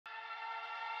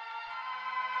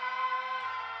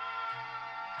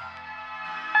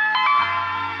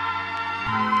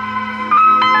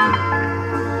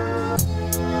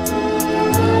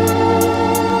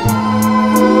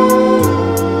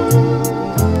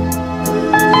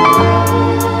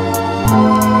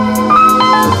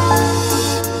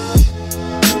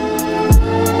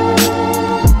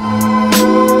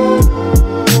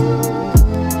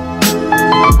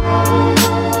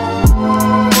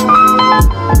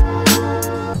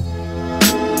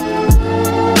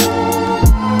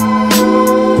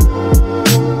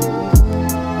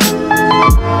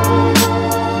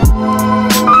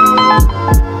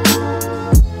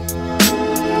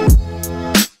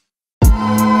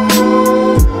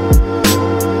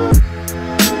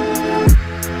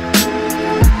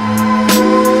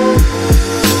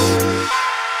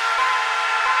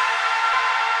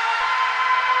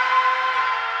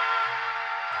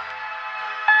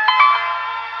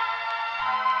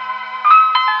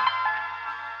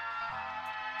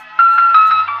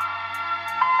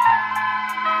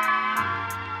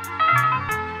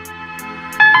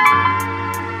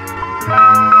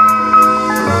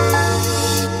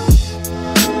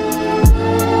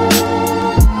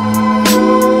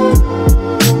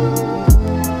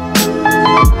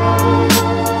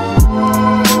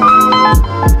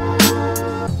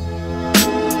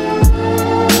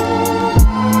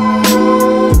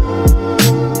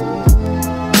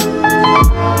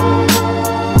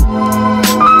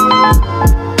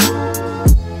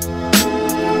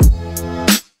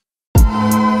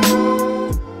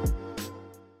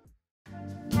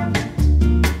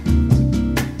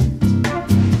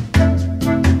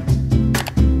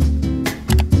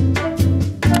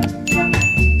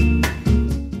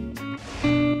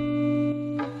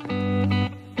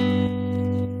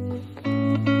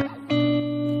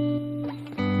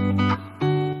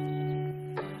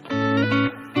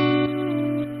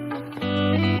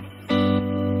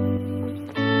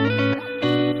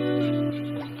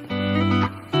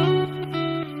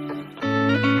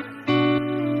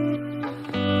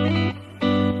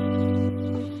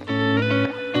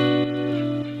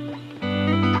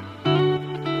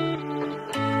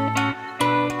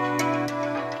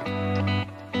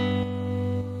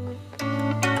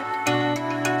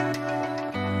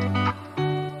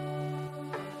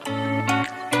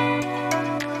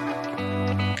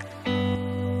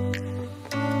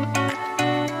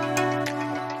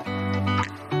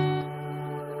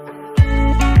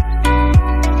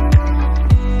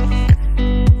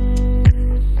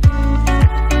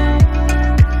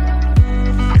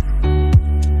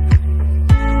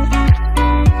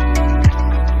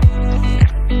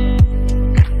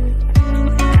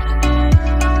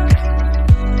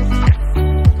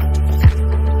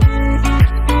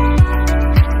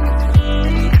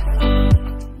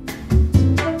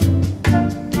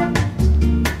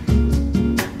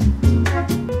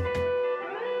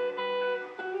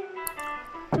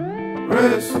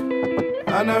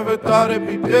never thought it'd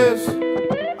be this.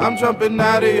 I'm jumping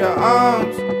out of your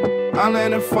arms, I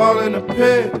land and fall in a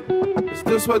pit. Is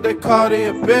this what they call the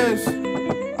abyss?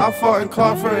 I fought and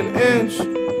clawed for an inch,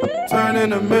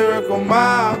 turning a miracle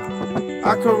mile.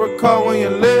 I could recall when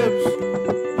your lips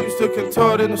used to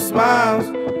contort into smiles,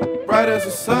 bright as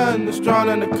the sun that's drawn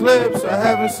in eclipse. I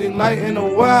haven't seen light in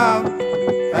a while,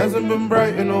 hasn't been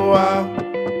bright in a while.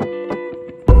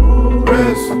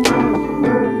 Wrist.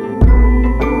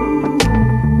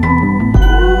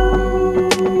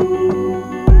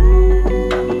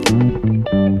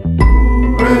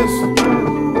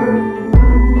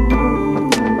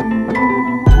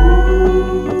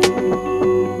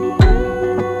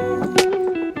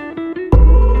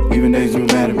 Even days you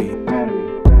mad at me,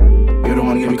 you don't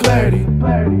wanna give me clarity.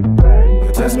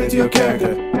 A testament to your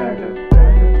character.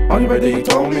 On your birthday you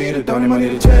told me to donate money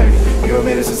to charity. You have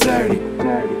made it sincerity.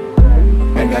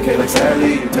 Ain't got K like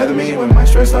Sally. You tether me when my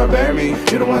stress start bearing me.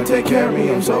 You don't wanna take care of me.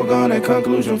 I'm so gone at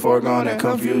conclusion, foregone that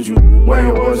confuse you. Where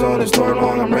your war zone is torn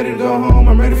long. I'm ready to go home.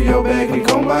 I'm ready for your bag. Can you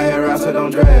comb my hair out so don't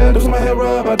drag? Just my hair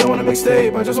rub. I don't wanna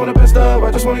mixtape. I just wanna best up.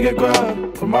 I just wanna get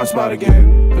grub from our spot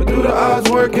again. But do the odds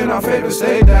work in our favor?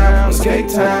 Stay down. Skate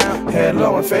town. Head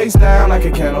low and face down like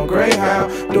a Kennel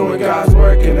Greyhound. Doing God's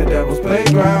work in the devil's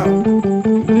playground.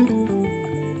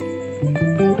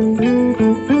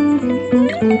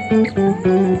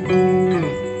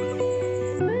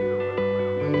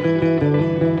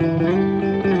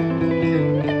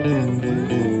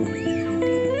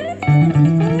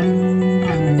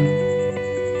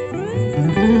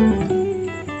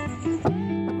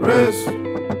 Wrist,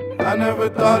 I never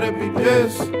thought it'd be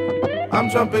this. I'm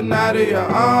jumping out of your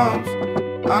arms,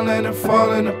 I land and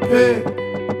fall in a pit.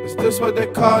 Is this what they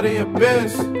call the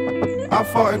abyss? I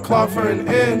fought and clawed for an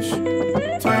inch,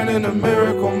 turning a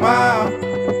miracle mile.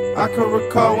 I could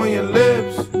recall when your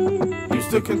lips used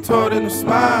to contort into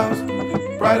smiles,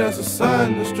 bright as the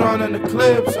sun that's drawn in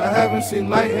eclipse. I haven't seen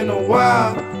light in a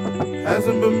while,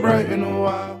 hasn't been bright in a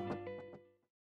while.